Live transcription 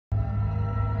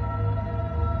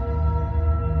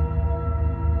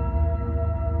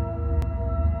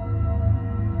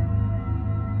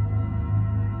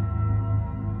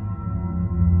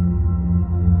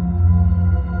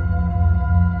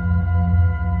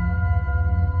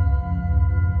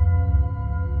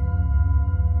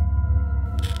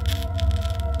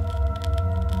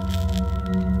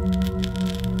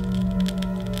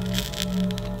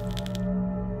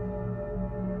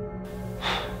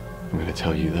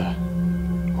the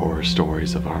horror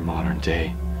stories of our modern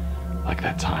day. Like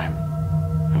that time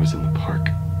I was in the park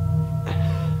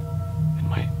and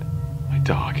my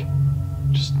dog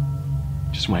just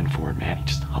went for it, man. He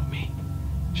just humped me.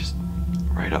 Just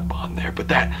right up on there. But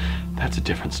that's a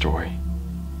different story.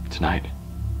 Tonight,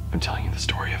 I'm telling you the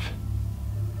story of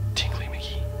Tinkle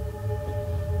McGee.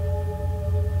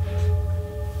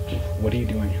 What are you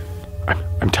doing?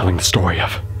 I'm telling the story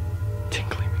of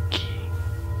Tinkle McGee.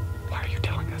 Why are you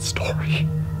telling that story?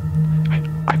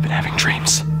 I've been having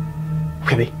dreams.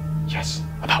 Really? Yes.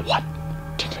 About what?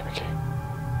 Tinkle McGee.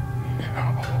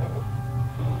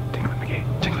 Tinkle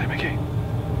McGee. Tinkle McGee.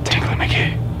 Tinkle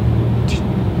McGee.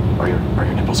 Are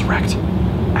your nipples erect?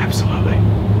 Absolutely.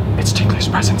 It's Tinkle's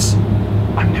presence.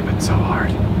 I'm nipping so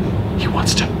hard. He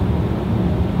wants to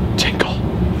tinkle.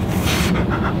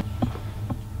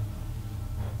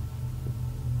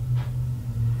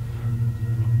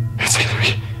 It's Tinkle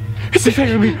McGee. It's Tinkle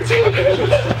McGee.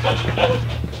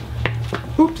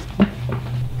 Oops.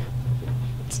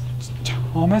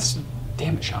 Thomas?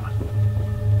 Damn it, Shauna.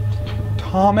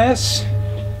 Thomas?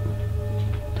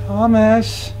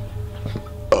 Thomas?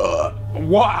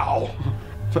 Wow!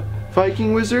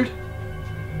 Viking wizard?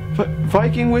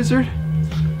 Viking wizard?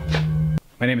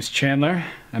 My name is Chandler.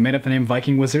 I made up the name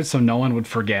Viking Wizard so no one would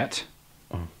forget.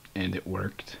 Oh. And it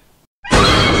worked.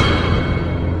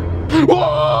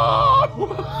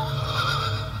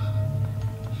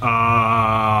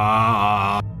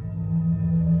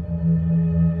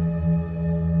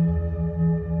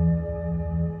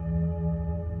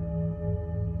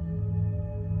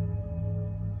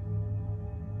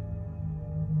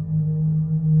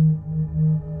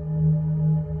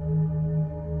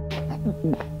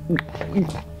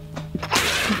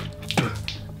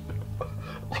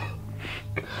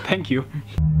 Thank you.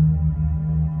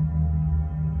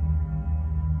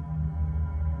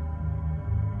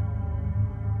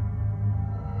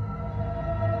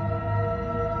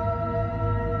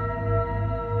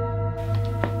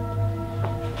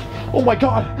 Oh my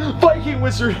god! Viking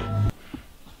wizard!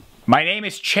 My name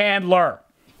is Chandler.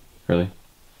 Really?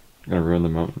 You're gonna ruin the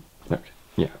moment? Okay.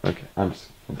 Yeah, okay. I'm just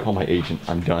gonna call my agent.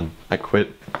 I'm done. I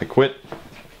quit.